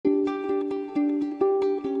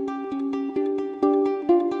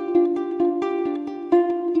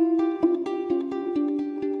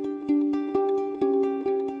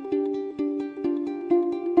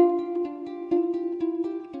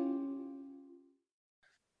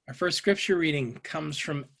Our first scripture reading comes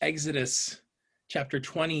from Exodus chapter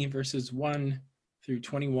 20, verses 1 through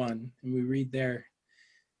 21. And we read there,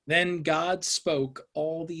 "Then God spoke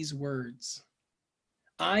all these words.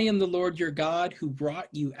 I am the Lord your God who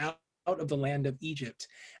brought you out of the land of Egypt,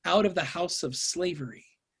 out of the house of slavery.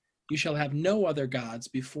 You shall have no other gods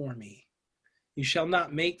before me. You shall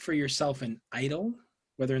not make for yourself an idol,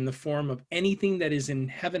 whether in the form of anything that is in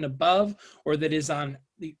heaven above, or that is on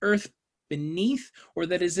the earth beneath, or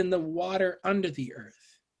that is in the water under the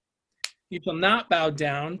earth. You shall not bow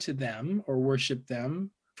down to them or worship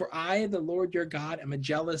them, for I, the Lord your God, am a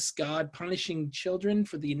jealous God, punishing children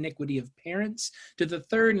for the iniquity of parents to the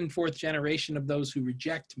third and fourth generation of those who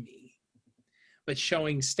reject me, but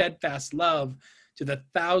showing steadfast love to the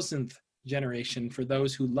 1,000th generation for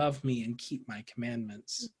those who love me and keep my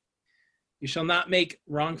commandments. You shall not make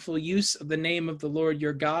wrongful use of the name of the Lord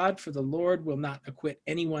your God, for the Lord will not acquit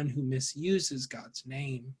anyone who misuses God's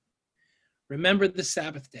name. Remember the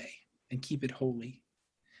Sabbath day and keep it holy.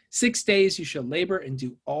 6 days you shall labor and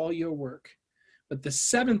do all your work, but the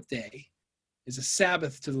seventh day is a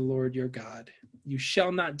Sabbath to the Lord your God. You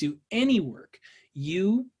shall not do any work,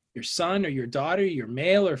 you, your son or your daughter, your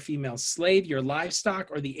male or female slave, your livestock,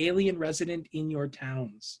 or the alien resident in your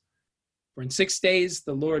towns. For in 6 days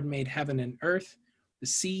the Lord made heaven and earth, the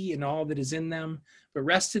sea and all that is in them, but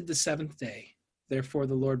rested the seventh day. Therefore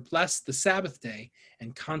the Lord blessed the Sabbath day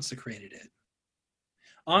and consecrated it.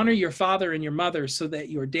 Honor your father and your mother, so that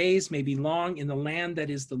your days may be long in the land that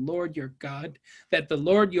is the Lord your God, that the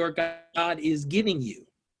Lord your God is giving you.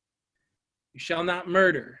 You shall not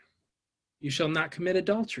murder. You shall not commit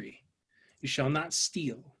adultery. You shall not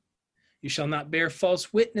steal. You shall not bear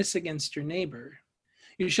false witness against your neighbor.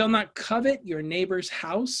 You shall not covet your neighbor's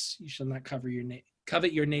house. You shall not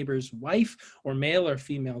covet your neighbor's wife or male or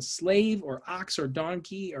female slave or ox or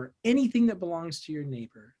donkey or anything that belongs to your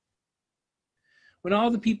neighbor. When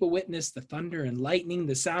all the people witnessed the thunder and lightning,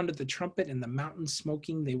 the sound of the trumpet and the mountain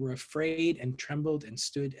smoking, they were afraid and trembled and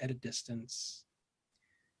stood at a distance.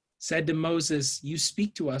 Said to Moses, "You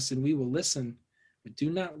speak to us and we will listen, but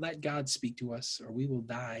do not let God speak to us or we will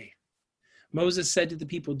die." Moses said to the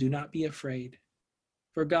people, "Do not be afraid.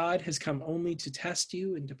 For God has come only to test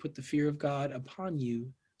you and to put the fear of God upon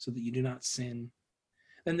you so that you do not sin."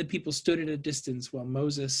 Then the people stood at a distance while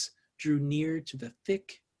Moses drew near to the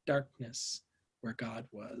thick darkness where God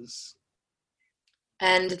was.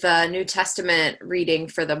 And the New Testament reading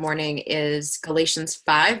for the morning is Galatians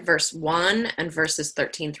 5, verse 1 and verses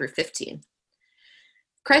 13 through 15.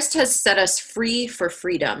 Christ has set us free for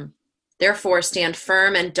freedom. Therefore, stand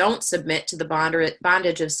firm and don't submit to the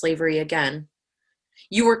bondage of slavery again.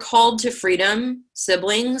 You were called to freedom,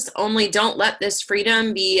 siblings, only don't let this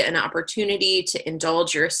freedom be an opportunity to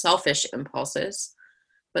indulge your selfish impulses,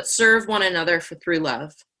 but serve one another through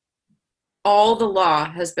love. All the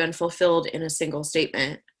law has been fulfilled in a single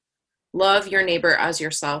statement. Love your neighbor as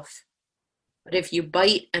yourself. But if you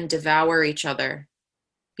bite and devour each other,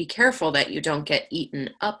 be careful that you don't get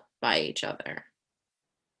eaten up by each other.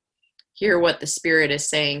 Hear what the Spirit is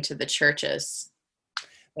saying to the churches.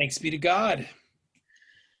 Thanks be to God.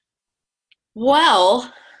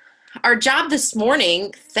 Well, our job this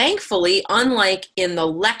morning, thankfully, unlike in the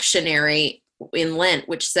lectionary in Lent,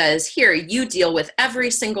 which says, here, you deal with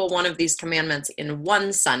every single one of these commandments in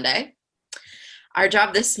one Sunday. Our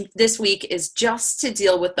job this week is just to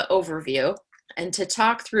deal with the overview and to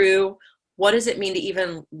talk through what does it mean to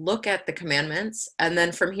even look at the commandments. And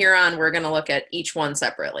then from here on, we're going to look at each one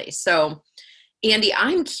separately. So, Andy,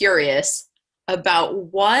 I'm curious about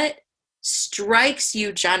what strikes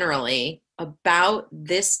you generally about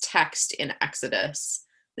this text in Exodus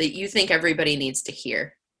that you think everybody needs to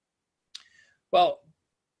hear. Well,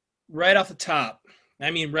 right off the top,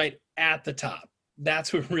 right at the top,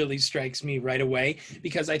 that's what really strikes me right away,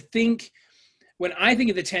 because I think when I think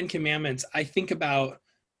of the Ten Commandments, I think about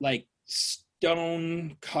like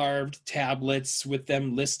stone carved tablets with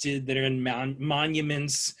them listed that are in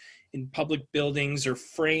monuments in public buildings or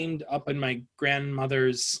framed up in my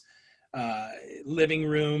grandmother's living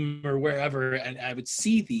room or wherever, and I would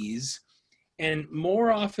see these, and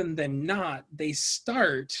more often than not, they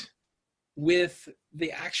start with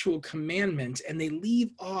the actual commandment, and they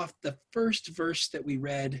leave off the first verse that we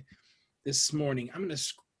read this morning. I'm going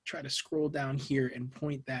to try to scroll down here and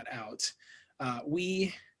point that out.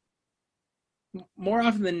 We, more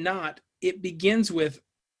often than not, it begins with,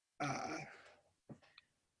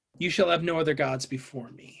 you shall have no other gods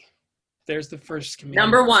before me. There's the first commandment.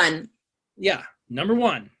 Number one. Yeah, number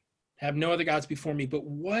one, have no other gods before me. But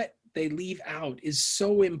what they leave out is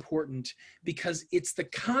so important because it's the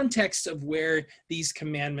context of where these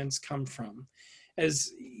commandments come from.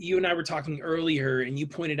 as you and I were talking earlier, and you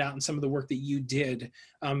pointed out in some of the work that you did,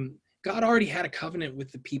 God already had a covenant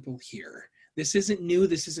with the people here. This isn't new.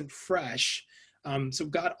 This isn't fresh. So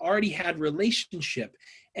God already had relationship,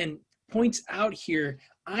 and points out here,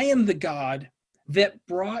 I am the God that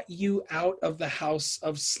brought you out of the house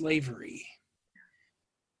of slavery.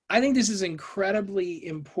 I think this is incredibly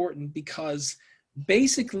important because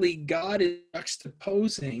basically God is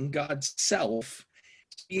juxtaposing God's self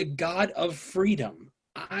to be a God of freedom.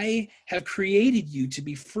 I have created you to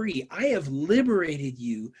be free. I have liberated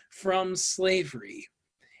you from slavery.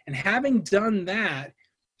 And having done that,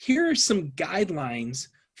 here are some guidelines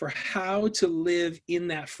for how to live in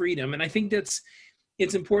that freedom. And I think it's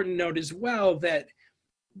important to note as well that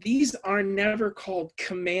these are never called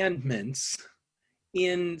commandments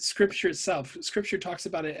in Scripture itself. Scripture talks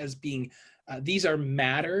about it as being, these are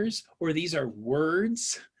matters, or these are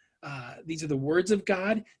words. These are the words of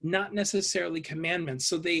God, not necessarily commandments.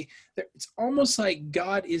 So it's almost like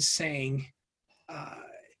God is saying,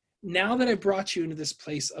 now that I brought you into this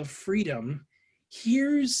place of freedom,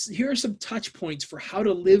 here are some touch points for how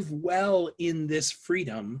to live well in this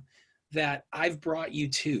freedom that I've brought you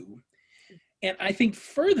to. And I think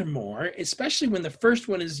furthermore, especially when the first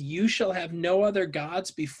one is, you shall have no other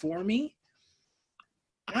gods before me,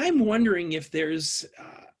 I'm wondering if there's,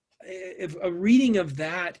 if a reading of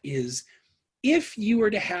that is, if you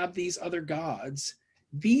were to have these other gods,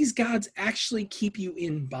 these gods actually keep you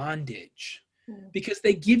in bondage because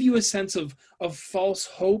they give you a sense of false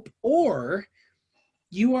hope, or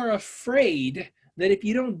you are afraid that if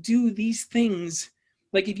you don't do these things,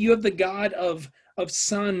 like if you have the God of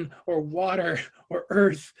sun or water or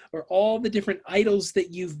earth or all the different idols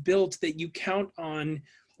that you've built that you count on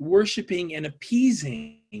worshiping and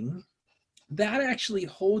appeasing, that actually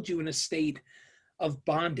holds you in a state of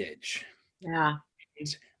bondage. Yeah.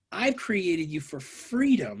 I've created you for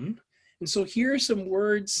freedom. And so here are some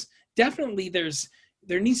words. Definitely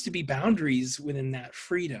there needs to be boundaries within that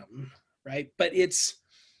freedom, right? But it's,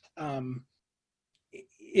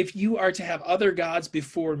 if you are to have other gods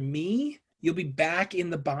before me, you'll be back in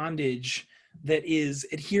the bondage that is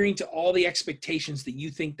adhering to all the expectations that you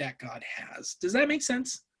think that God has. Does that make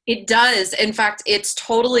sense? It does. In fact, it's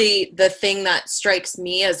totally the thing that strikes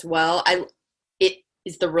me as well. It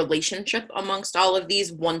is the relationship amongst all of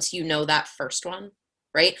these once you know that first one,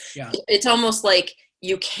 right? Yeah. It's almost like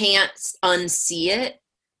you can't unsee it,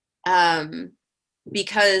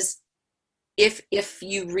 because if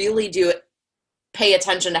you really do pay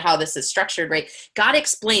attention to how this is structured, right? God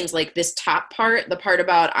explains like this top part, the part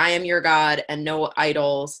about I am your God and no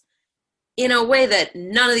idols, in a way that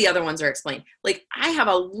none of the other ones are explained. Like, I have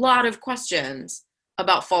a lot of questions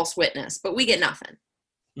about false witness, but we get nothing,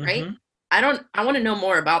 right? Mm-hmm. I want to know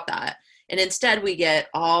more about that. And instead we get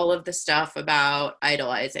all of the stuff about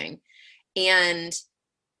idolizing. And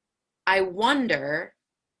I wonder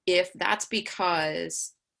if that's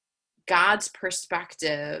because God's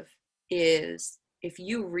perspective is, if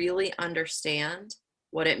you really understand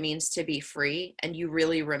what it means to be free, and you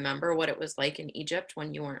really remember what it was like in Egypt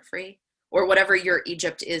when you weren't free, or whatever your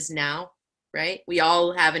Egypt is now, right? We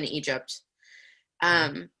all have an Egypt.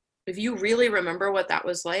 If you really remember what that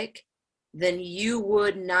was like, then you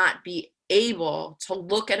would not be able to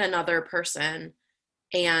look at another person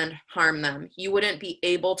and harm them. You wouldn't be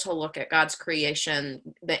able to look at God's creation,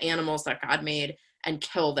 the animals that God made, and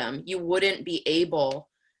kill them. You wouldn't be able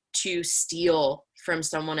to steal from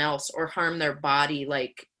someone else or harm their body,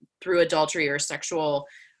 like through adultery or sexual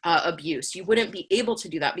abuse. You wouldn't be able to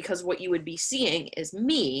do that, because what you would be seeing is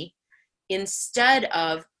me instead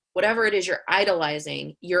of whatever it is you're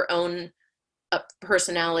idolizing, your own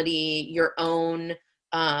personality, your own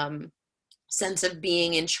sense of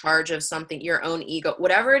being in charge of something, your own ego,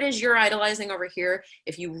 whatever it is you're idolizing over here.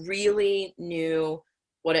 If you really knew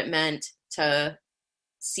what it meant to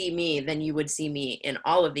see me, then you would see me in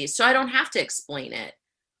all of these. So I don't have to explain it.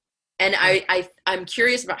 And I'm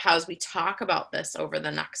curious about how, as we talk about this over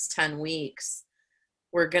the next 10 weeks,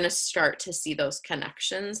 we're going to start to see those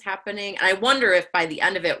connections happening. And I wonder if by the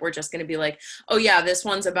end of it, we're just going to be like, oh yeah, this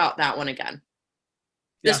one's about that one again.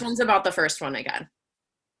 This one's about the first one again.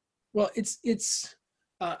 Well, it's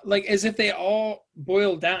like as if they all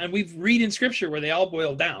boil down, and we've read in Scripture where they all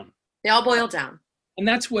boil down. They all boil down. And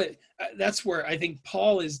that's where I think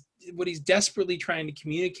Paul is, what he's desperately trying to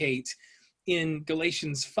communicate in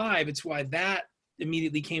Galatians 5. It's why that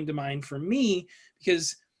immediately came to mind for me,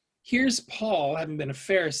 because here's Paul, having been a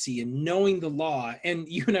Pharisee and knowing the law. And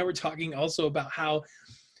you and I were talking also about how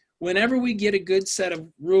whenever we get a good set of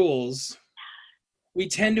rules, we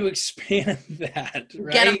tend to expand that, Get them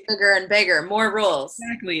right? bigger and bigger, more rules.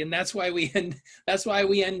 Exactly, and that's why we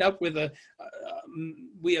end up with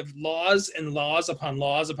we have laws and laws upon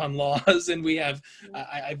laws upon laws, and we have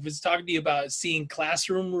I was talking to you about seeing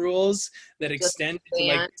classroom rules that Just extend to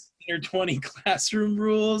like expand. 10 or 20 classroom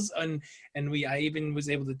rules, and I even was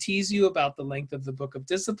able to tease you about the length of the Book of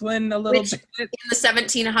Discipline a little Which bit. in the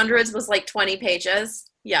 1700s was like 20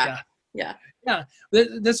 pages. Yeah. Yeah, Yeah.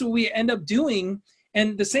 yeah, that's what we end up doing,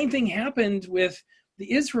 and the same thing happened with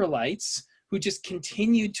the Israelites, who just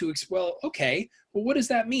continued to well, okay, well, what does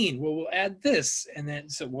that mean? Well, we'll add this, and then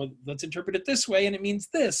so well, let's interpret it this way, and it means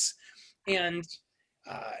this, and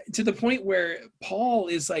to the point where Paul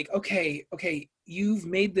is like, okay, you've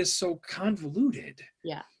made this so convoluted.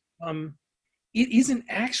 Yeah. It isn't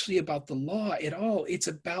actually about the law at all. It's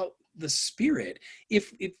about the Spirit.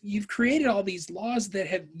 If you've created all these laws that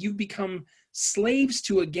have you've become slaves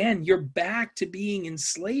to, again, you're back to being in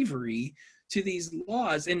slavery to these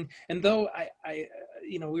laws. And though I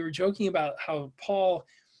we were joking about how Paul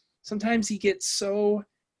sometimes he gets so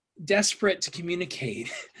desperate to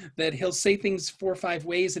communicate that he'll say things 4 or 5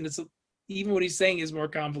 ways, and it's even what he's saying is more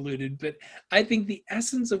convoluted. But I think the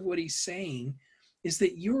essence of what he's saying is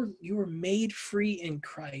that you are made free in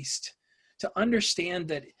Christ to understand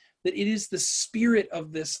that it is the spirit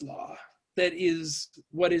of this law that is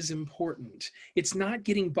what is important. It's not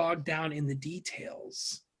getting bogged down in the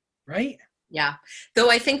details, right? Yeah.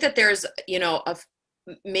 Though I think that there's,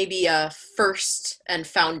 maybe a first and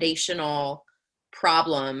foundational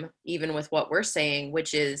problem, even with what we're saying,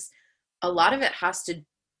 which is a lot of it has to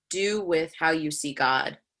do with how you see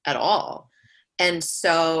God at all. And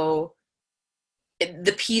so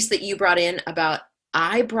the piece that you brought in about,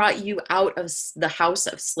 I brought you out of the house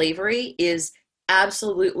of slavery, is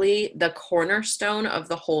absolutely the cornerstone of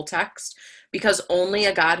the whole text, because only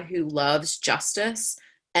a God who loves justice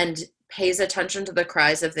and pays attention to the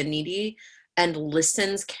cries of the needy and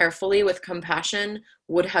listens carefully with compassion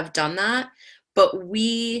would have done that. But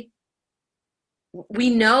we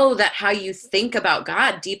know that how you think about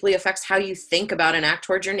God deeply affects how you think about and act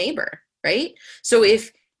towards your neighbor, right? So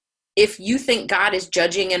if you think God is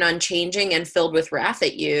judging and unchanging and filled with wrath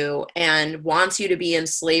at you and wants you to be in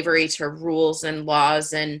slavery to rules and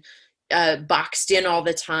laws and boxed in all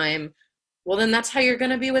the time, well, then that's how you're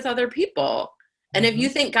going to be with other people. And if you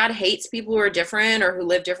think God hates people who are different or who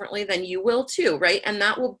live differently, then you will too, right? And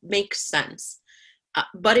that will make sense.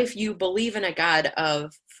 But if you believe in a God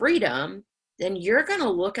of freedom, then you're going to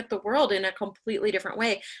look at the world in a completely different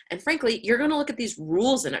way. And frankly, you're going to look at these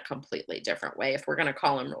rules in a completely different way. If we're going to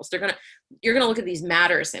call them rules, you're going to look at these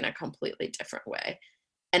matters in a completely different way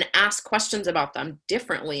and ask questions about them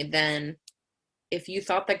differently than if you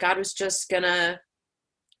thought that God was just going to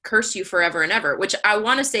curse you forever and ever, which I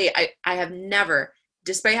want to say, I have never,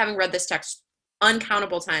 despite having read this text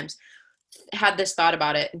uncountable times, had this thought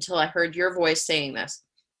about it until I heard your voice saying this.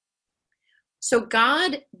 So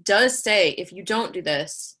God does say, if you don't do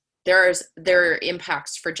this, there are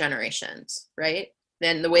impacts for generations, right?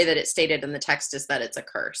 Then the way that it's stated in the text is that it's a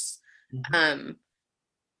curse. And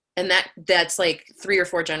that's like 3 or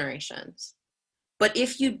 4 generations. But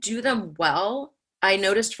if you do them well, I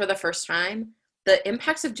noticed for the first time, the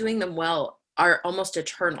impacts of doing them well are almost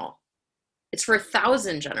eternal. It's for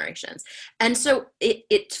 1,000 generations. And so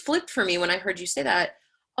it flipped for me when I heard you say that.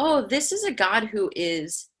 Oh, this is a God who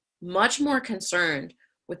is much more concerned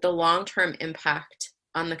with the long-term impact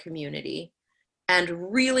on the community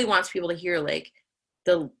and really wants people to hear like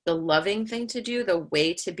the loving thing to do, the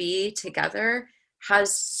way to be together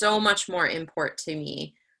has so much more import to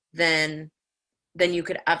me than you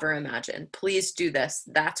could ever imagine. Please do this.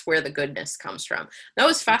 That's where the goodness comes from. That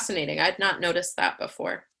was fascinating. I'd not noticed that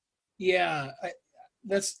before. Yeah,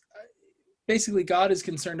 that's basically God is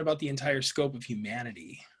concerned about the entire scope of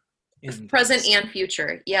humanity. Present and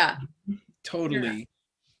future. Yeah. Totally.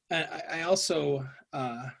 Yeah. I also,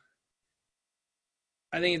 I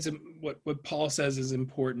think it's what Paul says is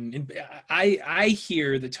important. And I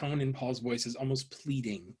hear the tone in Paul's voice is almost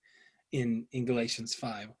pleading in Galatians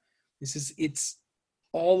 5. It's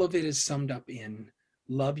all of it is summed up in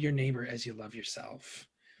love your neighbor as you love yourself.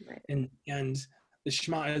 Right. And the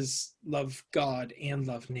Shema is love God and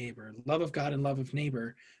love neighbor. Love of God and love of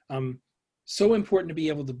neighbor. So important to be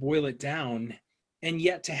able to boil it down, and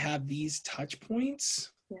yet to have these touch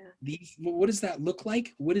points. Yeah. What does that look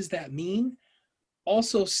like? What does that mean?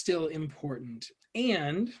 Also still important.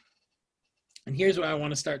 And here's where I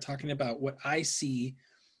want to start talking about what I see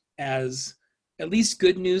as at least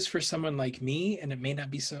good news for someone like me, and it may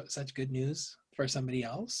not be such good news for somebody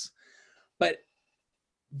else. But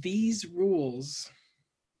these rules,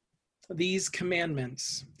 these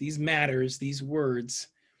commandments, these matters, these words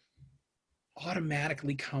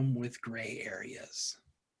automatically come with gray areas.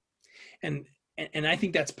 And I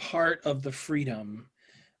think that's part of the freedom.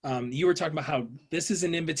 You were talking about how this is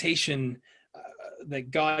an invitation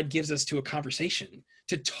that God gives us to a conversation,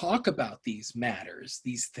 to talk about these matters,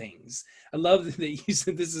 these things. I love that you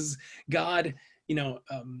said this is God,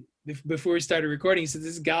 before we started recording, he said this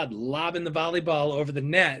is God lobbing the volleyball over the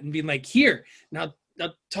net and being like, here, now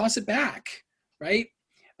toss it back, right?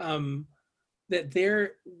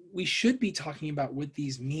 We should be talking about what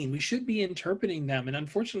these mean. We should be interpreting them. And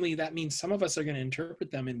unfortunately, that means some of us are going to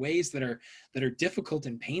interpret them in ways that are difficult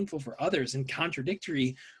and painful for others and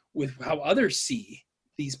contradictory with how others see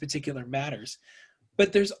these particular matters.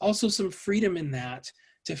 But there's also some freedom in that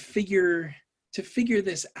to figure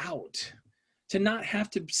this out, to not have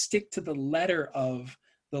to stick to the letter of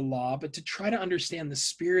the law, but to try to understand the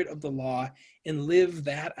spirit of the law and live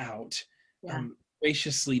that out. Yeah.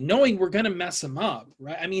 Graciously, knowing we're going to mess them up,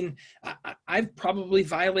 right? I mean, I've probably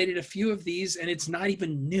violated a few of these and it's not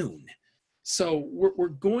even noon. So we're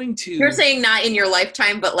going to... You're saying not in your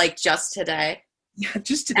lifetime, but like just today. Yeah,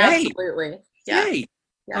 just today. Absolutely. Yeah. Today.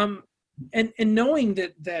 Yeah. And knowing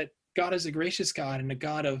that God is a gracious God and a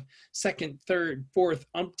God of second, third, fourth,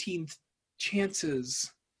 umpteenth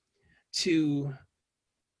chances to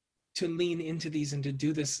lean into these and to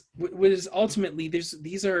do this, what is ultimately,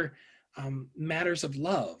 these are matters of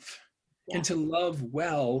love, and to love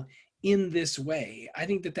well in this way. I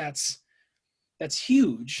think that's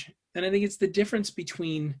huge. And I think it's the difference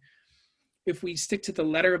between, if we stick to the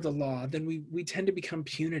letter of the law, then we tend to become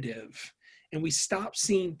punitive, and we stop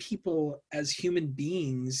seeing people as human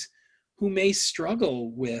beings who may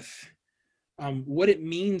struggle with what it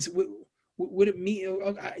means. What it mean?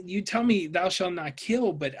 You tell me, thou shalt not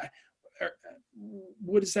kill, but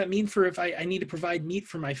what does that mean for if I need to provide meat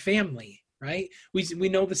for my family, right? We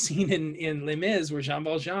know the scene in Les Mis where Jean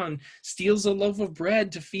Valjean steals a loaf of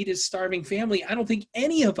bread to feed his starving family. I don't think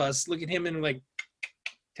any of us look at him and like,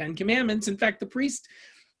 10 Commandments. In fact, the priest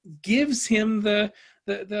gives him the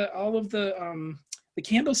all of the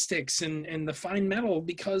candlesticks and the fine metal,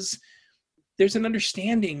 because there's an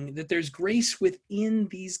understanding that there's grace within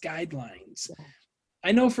these guidelines. Yeah.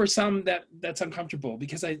 I know for some that's uncomfortable,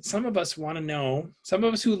 because some of us want to know, some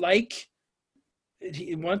of us who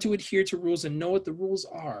want to adhere to rules and know what the rules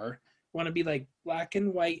are, want to be like black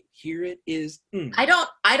and white, here it is. I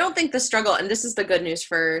don't think the struggle, and this is the good news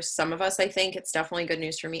for some of us, I think it's definitely good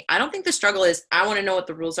news for me. I don't think the struggle is, I want to know what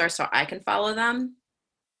the rules are so I can follow them.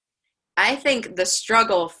 I think the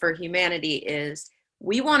struggle for humanity is,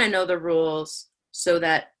 we want to know the rules so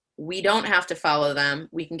that we don't have to follow them.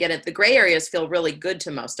 We can get it. The gray areas feel really good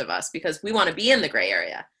to most of us because we want to be in the gray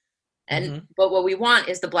area. And but what we want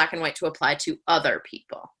is the black and white to apply to other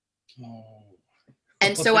people. Oh.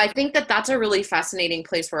 And so I think that's a really fascinating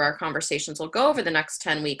place where our conversations will go over the next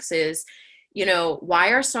 10 weeks is, why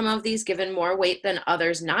are some of these given more weight than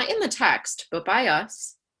others, not in the text, but by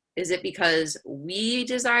us? Is it because we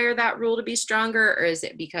desire that rule to be stronger, or is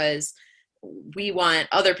it because we want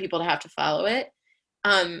other people to have to follow it?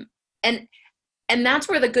 And that's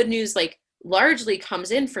where the good news largely comes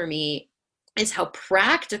in for me, is how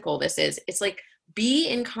practical this is. It's like, be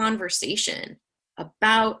in conversation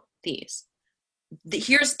about these.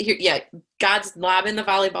 God's lobbing the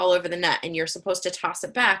volleyball over the net and you're supposed to toss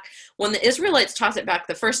it back. When the Israelites toss it back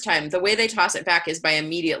the first time, the way they toss it back is by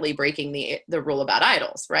immediately breaking the rule about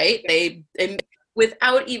idols, right? They,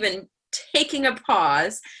 without even taking a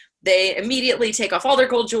pause, they immediately take off all their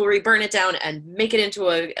gold jewelry, burn it down, and make it into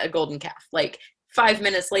a golden calf. 5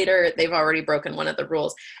 minutes later, they've already broken one of the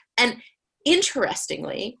rules. And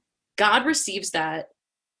interestingly, God receives that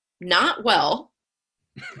not well,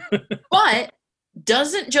 but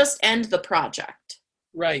doesn't just end the project.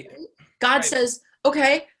 Right. God says,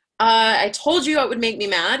 okay, I told you it would make me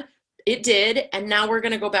mad. It did. And now we're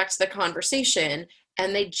going to go back to the conversation.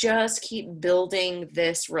 And they just keep building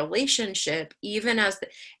this relationship, even as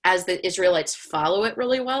the Israelites follow it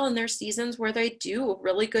really well. And there's seasons where they do a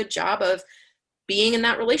really good job of being in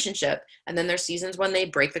that relationship. And then there's seasons when they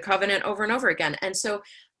break the covenant over and over again. And so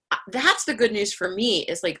that's the good news for me,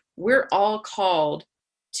 is we're all called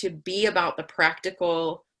to be about the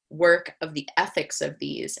practical work of the ethics of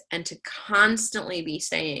these, and to constantly be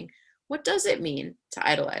saying, what does it mean to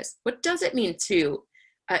idolize? What does it mean to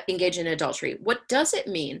engage in adultery? What does it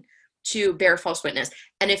mean to bear false witness?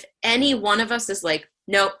 And if any one of us is like,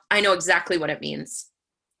 no, I know exactly what it means,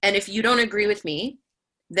 and if you don't agree with me,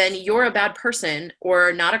 then you're a bad person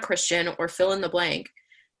or not a Christian or fill in the blank.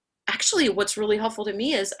 Actually, what's really helpful to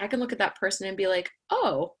me is I can look at that person and be like,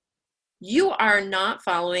 oh, you are not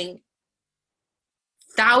following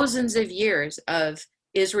thousands of years of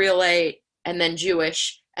Israelite and then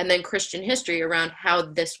Jewish and then Christian history around how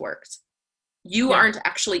this works. You aren't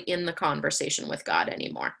actually in the conversation with God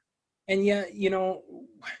anymore. And yet,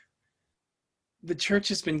 the church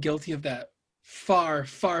has been guilty of that far,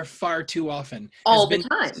 far, far too often. All the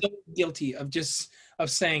time. So guilty of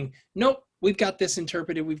saying, nope, we've got this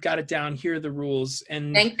interpreted, we've got it down, here are the rules.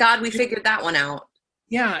 And thank God we figured that one out.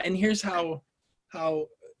 Yeah, and here's how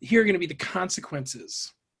here are going to be the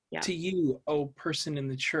consequences to you, oh person in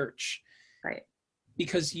the church. Right.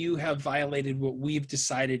 Because you have violated what we've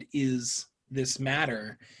decided is this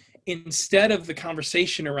matter, instead of the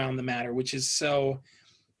conversation around the matter, which is so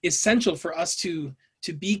essential for us to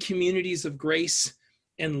be communities of grace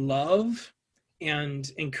and love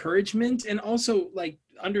and encouragement, and also like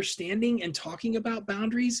understanding and talking about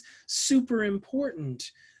boundaries, super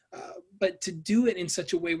important. But to do it in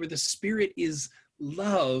such a way where the spirit is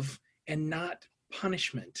love and not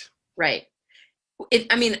punishment. Right.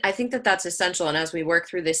 I think that that's essential. And as we work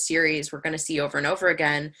through this series, we're going to see over and over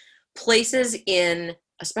again places in,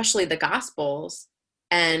 especially the Gospels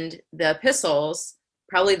and the epistles,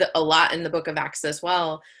 probably a lot in the book of Acts as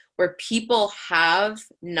well, where people have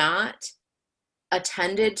not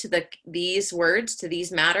attended to these words, to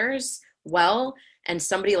these matters well. And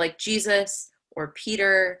somebody like Jesus or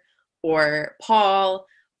Peter or Paul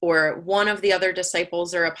or one of the other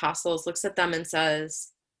disciples or apostles looks at them and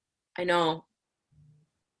says, I know,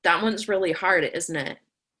 that one's really hard, isn't it?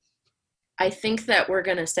 I think that we're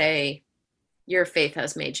going to say, your faith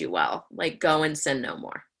has made you well. Like, go and sin no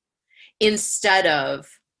more. Instead of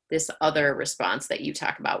this other response that you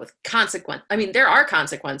talk about with consequence. I mean, there are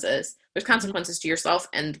consequences. There's consequences to yourself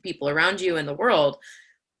and the people around you and the world.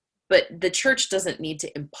 But the church doesn't need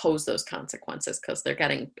to impose those consequences because they're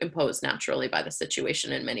getting imposed naturally by the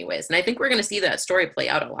situation in many ways. And I think we're going to see that story play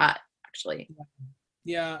out a lot, actually.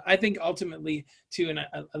 Yeah, I think ultimately too, and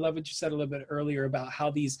I love what you said a little bit earlier about how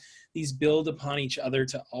these build upon each other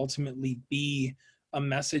to ultimately be a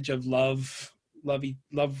message of love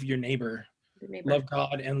your neighbor, love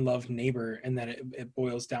God and love neighbor, and that it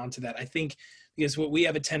boils down to that. I think because what we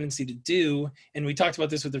have a tendency to do, and we talked about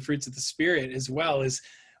this with the fruits of the Spirit as well, is,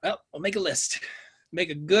 well, we'll make a list. Make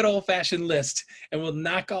a good old-fashioned list, and we'll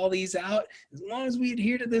knock all these out as long as we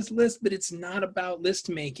adhere to this list. But it's not about list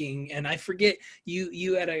making. And I forget,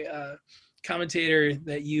 you had a commentator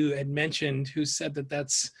that you had mentioned who said that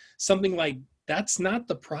that's something like, that's not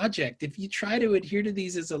the project. If you try to adhere to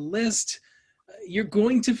these as a list, you're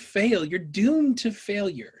going to fail. You're doomed to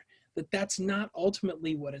failure. That's not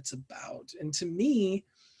ultimately what it's about. And to me,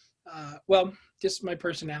 well, just my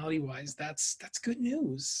personality wise, that's good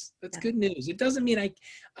news. That's good news. It doesn't mean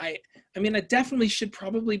I definitely should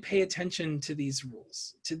probably pay attention to these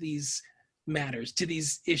rules, to these matters, to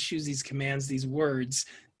these issues, these commands, these words.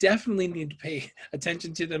 Definitely need to pay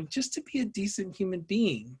attention to them just to be a decent human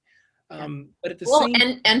being. But at the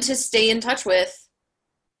same and to stay in touch with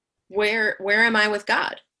where am I with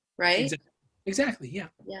God, right? Exactly. Yeah.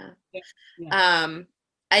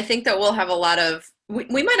 I think that we'll have a lot of,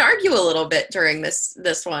 we might argue a little bit during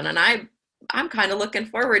this one, and I'm kind of looking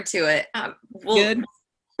forward to it.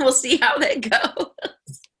 We'll see how that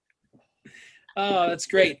goes. Oh, that's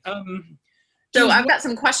great. So I've got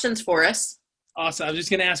some questions for us. Awesome. I was just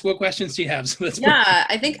going to ask, what questions do you have? So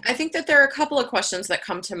I think that there are a couple of questions that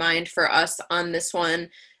come to mind for us on this one.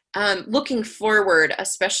 Looking forward,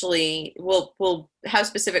 especially, we'll have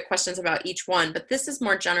specific questions about each one, but this is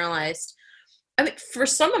more generalized. I mean, for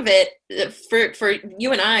some of it, for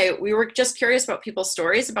you and I, we were just curious about people's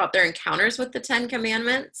stories about their encounters with the Ten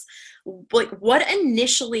Commandments. Like, what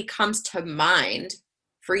initially comes to mind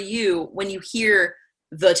for you when you hear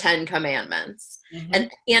the Ten Commandments? Mm-hmm.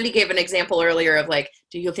 And Andy gave an example earlier of, like,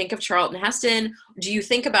 do you think of Charlton Heston? Do you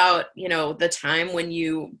think about, the time when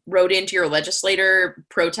you wrote into your legislator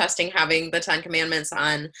protesting having the Ten Commandments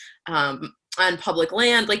on public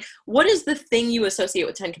land? Like, what is the thing you associate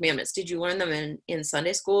with Ten Commandments? Did you learn them in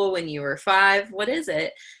Sunday school when you were 5? What is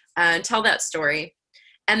it? Tell that story.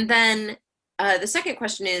 And then the second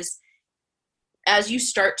question is, as you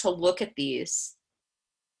start to look at these,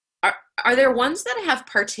 are there ones that have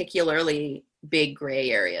particularly big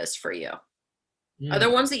gray areas for you? Are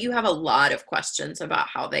there ones that you have a lot of questions about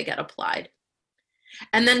how they get applied?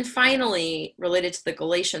 And then finally, related to the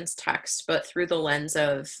Galatians text, but through the lens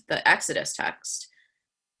of the Exodus text,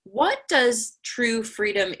 what does true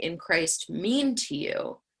freedom in Christ mean to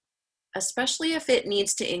you, especially if it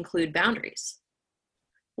needs to include boundaries?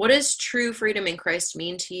 What does true freedom in Christ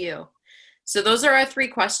mean to you? So those are our 3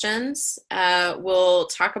 questions. We'll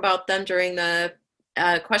talk about them during the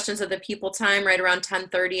questions of the people time right around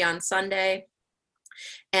 10:30 on Sunday.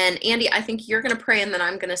 And Andy, I think you're going to pray and then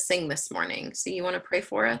I'm going to sing this morning. So you want to pray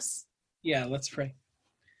for us? Yeah, let's pray.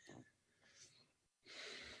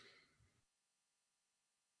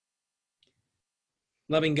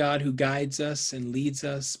 Loving God who guides us and leads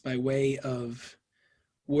us by way of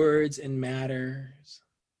words and matters,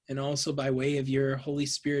 and also by way of your Holy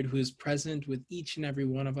Spirit who is present with each and every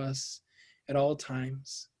one of us at all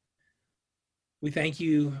times. We thank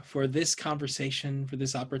you for this conversation, for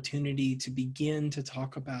this opportunity to begin to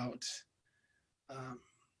talk about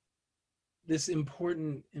this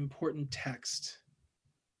important text,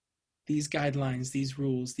 these guidelines, these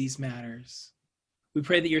rules, these matters. We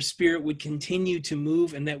pray that your Spirit would continue to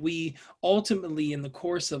move, and that we ultimately, in the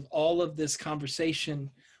course of all of this conversation,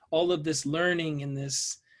 all of this learning and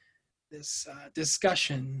this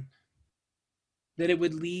discussion, that it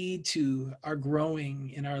would lead to our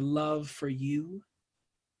growing in our love for you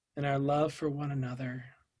and our love for one another,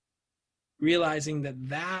 realizing that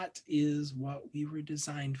that is what we were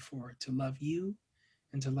designed for, to love you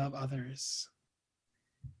and to love others.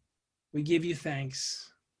 We give you thanks.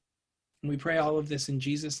 And we pray all of this in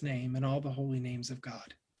Jesus' name and all the holy names of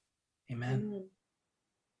God. Amen.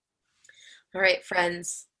 All right,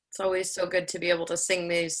 friends. It's always so good to be able to sing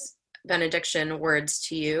these benediction words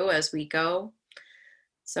to you as we go.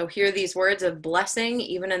 So hear these words of blessing,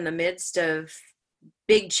 even in the midst of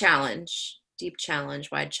big challenge, deep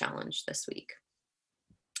challenge, wide challenge this week.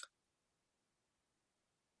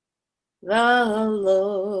 The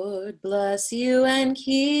Lord bless you and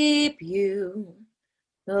keep you.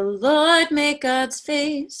 The Lord make God's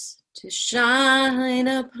face to shine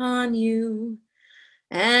upon you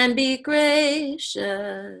and be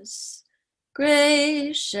gracious,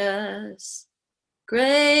 gracious,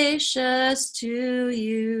 gracious to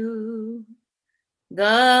you.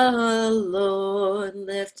 The Lord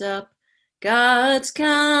lift up God's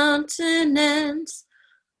countenance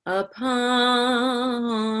upon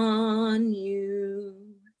you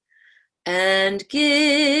and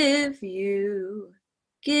give you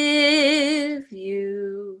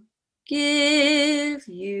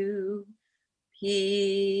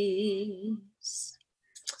peace.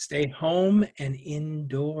 Stay home and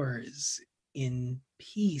indoors in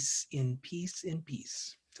peace, in peace, in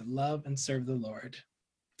peace, to love and serve the Lord.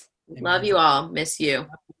 Amen. Love you all. Miss you.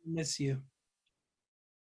 Miss you.